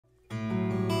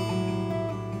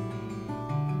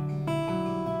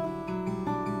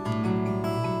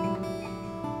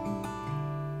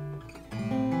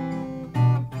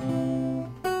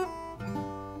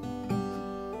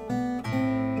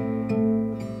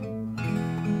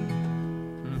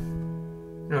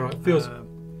feels.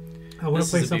 I want to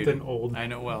play something old. I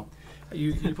know. Well,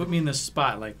 you put me in this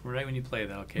spot, like right when you play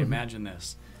that. Okay, imagine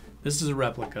this. This is a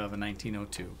replica of a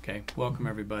 1902. Okay, welcome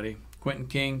everybody. Quentin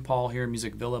King, Paul here,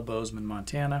 Music Villa, Bozeman,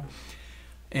 Montana.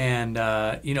 And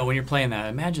you know, when you're playing that,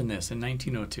 imagine this in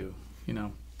 1902. You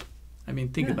know, I mean,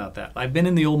 think about that. I've been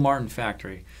in the old Martin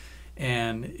factory,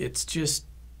 and it's just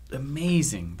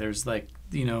amazing. There's like,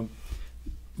 you know,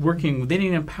 working. They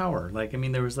didn't have power. Like, I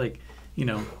mean, there was like, you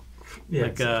know,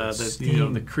 like the you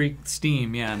know, the creek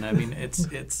steam. Yeah, and I mean,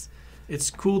 it's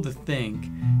cool to think.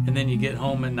 And then you get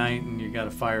home at night and you got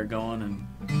a fire going,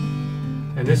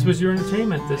 and this was your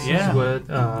entertainment. This is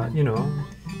what you know.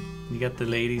 You got the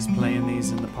ladies playing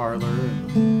these in the parlor.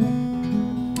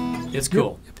 It's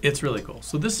cool. It's really cool.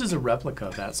 So this is a replica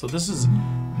of that. So this is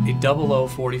a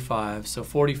 0045. So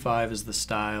 45 is the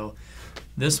style.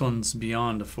 This one's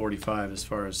beyond a 45 as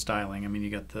far as styling. I mean, you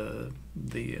got the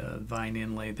vine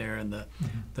inlay there, and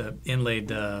the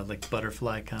inlaid like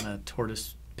butterfly kind of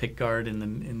tortoise pickguard in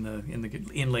the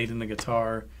inlaid in the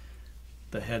guitar,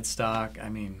 the headstock. I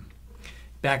mean,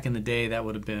 back in the day, that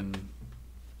would have been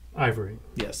ivory.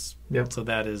 Yes. Yep. So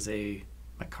that is a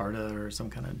micarta or some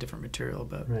kind of different material,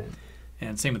 but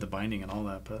and same with the binding and all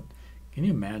that. But can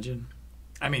you imagine?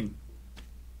 I mean,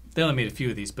 they only made a few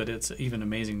of these, but it's even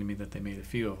amazing to me that they made a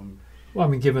few of them. Well, I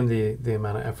mean, given the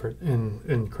amount of effort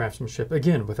in craftsmanship,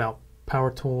 again, without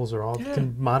power tools or all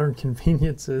the modern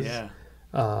conveniences. Yeah.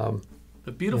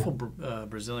 The beautiful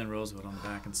Brazilian rosewood on the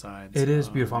back and sides. It is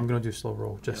beautiful. I'm going to do slow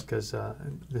roll just because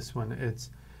this one,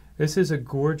 this is a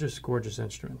gorgeous, gorgeous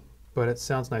instrument, but it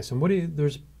sounds nice. And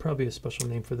there's probably a special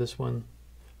name for this one.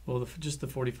 Well, just the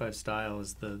 45 style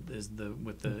is the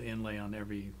with the inlay on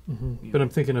every. But I'm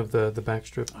thinking of the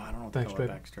backstrip. I don't know the color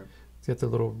backstrip. It's got the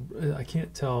little. I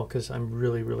can't tell because I'm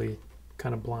really, really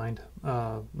kind of blind.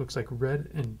 Looks like red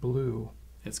and blue.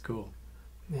 It's cool.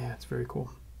 Yeah, it's very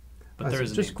cool. But there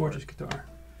is just gorgeous guitar.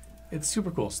 It's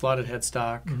super cool. Slotted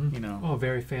headstock, you know. Oh,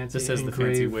 very fancy. This has the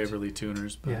fancy Waverly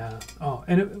tuners. But. Yeah. Oh,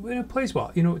 and it plays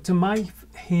well. You know, to my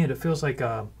hand, it feels like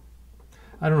I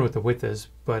don't know what the width is,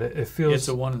 but it feels. It's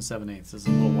a 1 7/8. It's a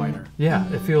little wider. Yeah,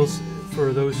 it feels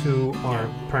for those who are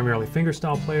primarily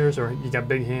fingerstyle players or you got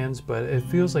big hands, but it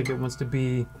feels like it wants to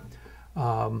be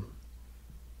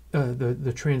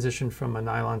the transition from a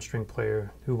nylon string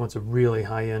player who wants a really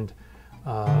high end.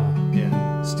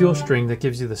 Steel string that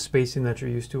gives you the spacing that you're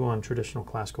used to on traditional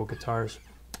classical guitars.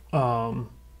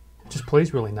 Just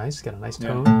plays really nice. It's got a nice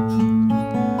tone,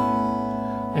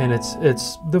 and it's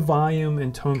the volume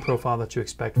and tone profile that you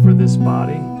expect for this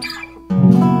body.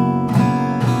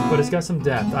 But it's got some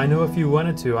depth. I know if you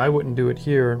wanted to, I wouldn't do it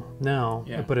here now.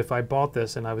 Yeah. But if I bought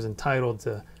this and I was entitled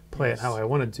to play it how I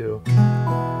wanted to,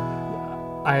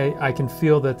 I can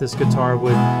feel that this guitar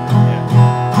would.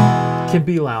 Can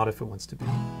be loud if it wants to be.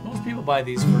 Most people buy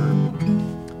these for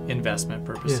investment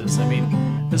purposes. I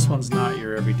mean, this one's not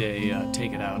your everyday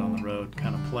take it out on the road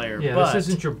kind of player. Yeah, but this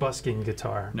isn't your busking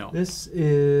guitar. No. This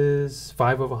is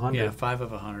 5 of 100. Yeah, 5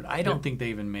 of 100. I don't think they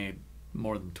even made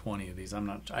more than 20 of these. I'm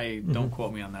not. Don't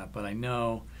quote me on that, but I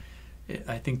know.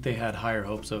 I think they had higher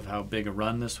hopes of how big a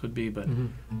run this would be, but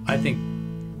I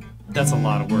think that's a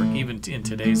lot of work. Even in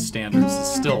today's standards,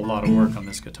 it's still a lot of work on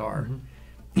this guitar.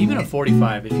 Even a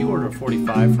 45, if you order a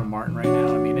 45 from Martin right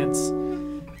now, I mean, it's,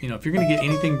 you know, if you're going to get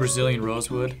anything Brazilian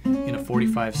Rosewood in a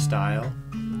 45 style,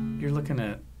 you're looking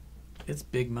at, it's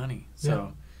big money.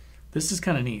 So this is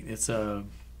kind of neat. It's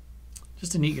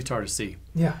just a neat guitar to see.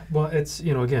 Yeah, well, it's,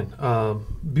 you know, again,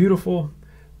 beautiful,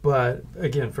 but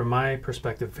again, from my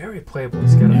perspective, very playable.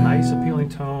 It's got a nice, appealing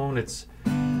tone.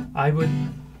 I would...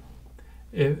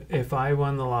 If I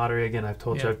won the lottery, again, I've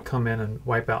told you I'd come in and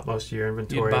wipe out most of your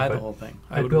inventory. You'd buy the whole thing.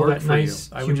 I'd build that nice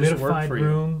humidified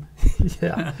room.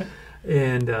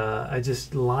 And I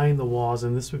just line the walls,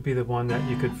 and this would be the one that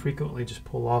you could frequently just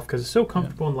pull off because it's so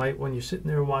comfortable and light when you're sitting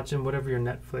there watching whatever your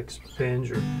Netflix binge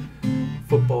or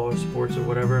football or sports or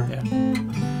whatever,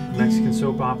 Mexican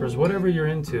soap operas, whatever you're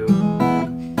into.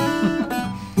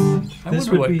 I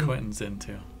wonder what Quentin's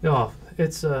into. Oh,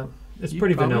 it's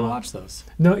pretty vanilla. Watch those.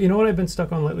 No, you know what I've been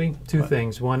stuck on lately? Two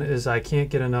things. One is I can't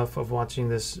get enough of watching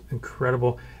this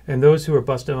incredible, and those who are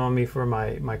busting on me for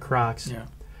my Crocs. Yeah.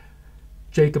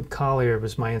 Jacob Collier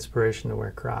was my inspiration to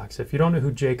wear Crocs. If you don't know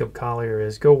who Jacob Collier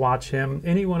is, go watch him.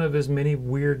 Any one of his many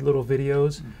weird little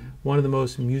videos. One of the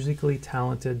most musically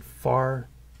talented, far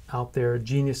out there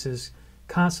geniuses,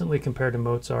 constantly compared to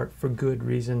Mozart for good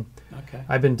reason. Okay.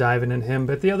 I've been diving in him,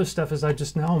 but the other stuff is I'm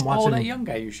watching. Oh, that young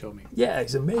guy you showed me. Yeah,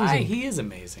 he's amazing. He is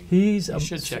amazing. You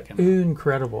should check him out.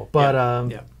 Incredible. But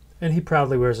and he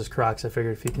proudly wears his Crocs. I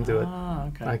figured if he can do it,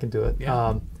 okay. I can do it.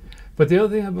 Yeah. But the other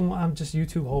thing I'm just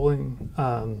YouTube holing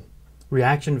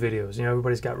reaction videos. You know,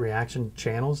 everybody's got reaction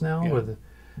channels now Yeah. where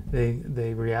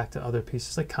they react to other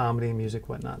pieces like comedy, music,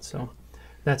 whatnot. So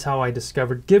that's how I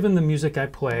discovered. Given the music I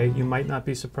play, you might not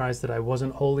be surprised that I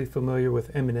wasn't wholly familiar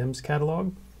with Eminem's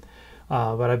catalog.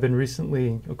 But I've been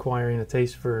recently acquiring a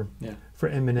taste for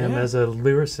Eminem as a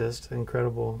lyricist,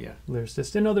 incredible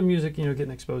lyricist, and other music. You know,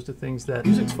 getting exposed to things that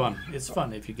music's fun. It's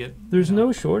fun if you get. There's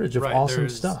no shortage of awesome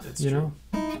stuff. It's you true.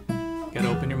 know. Gotta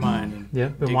open your mind.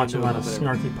 And been watching a lot of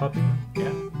Snarky Puppy.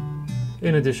 Yeah.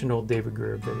 In addition to old David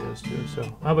Greer videos too. So,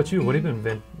 how about you? What have you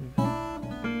been?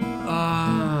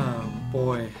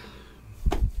 Boy.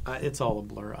 It's all a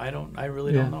blur. I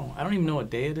really don't know. I don't even know what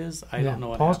day it is. I don't know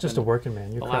what Paul's happened. just a working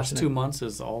man. The last 2 months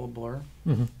is all a blur.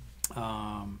 Mm-hmm.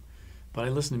 But I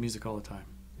listen to music all the time.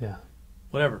 Yeah.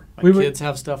 Whatever. My kids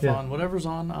have stuff on. Whatever's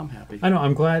on, I'm happy. I know.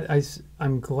 I'm glad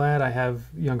I have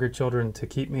younger children to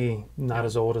keep me not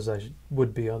as old as I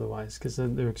would be otherwise, because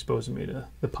they're exposing me to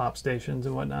the pop stations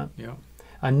and whatnot. Yeah.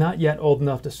 I'm not yet old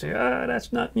enough to say,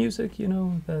 that's not music, you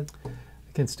know, that I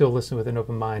can still listen with an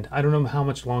open mind. I don't know how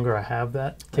much longer I have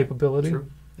that capability. True.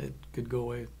 It could go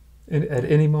away. At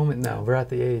any moment now. We're at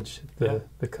the age,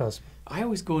 the cusp. I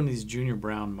always go into these Junior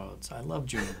Brown modes. I love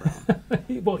Junior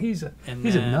Brown. Well, he's a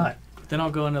nut. Then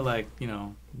I'll go into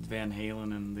Van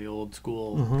Halen and the old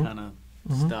school kind of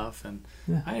stuff, and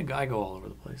I go all over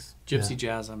the place. Gypsy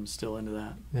jazz, I'm still into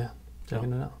that. Yeah,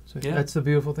 checking it out. So that's the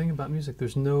beautiful thing about music.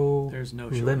 There's no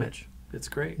limit. It's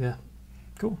great. Yeah,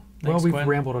 cool. Thanks, we've Quinn.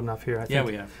 rambled enough here. I think. Yeah,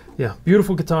 we have. Yeah,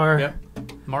 beautiful guitar. Yep,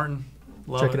 Martin,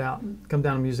 check it out. Come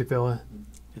down to Music Villa.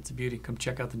 It's a beauty. Come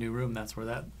check out the new room. That's where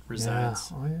that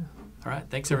resides. Yeah. Oh yeah. All right.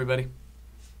 Thanks, everybody.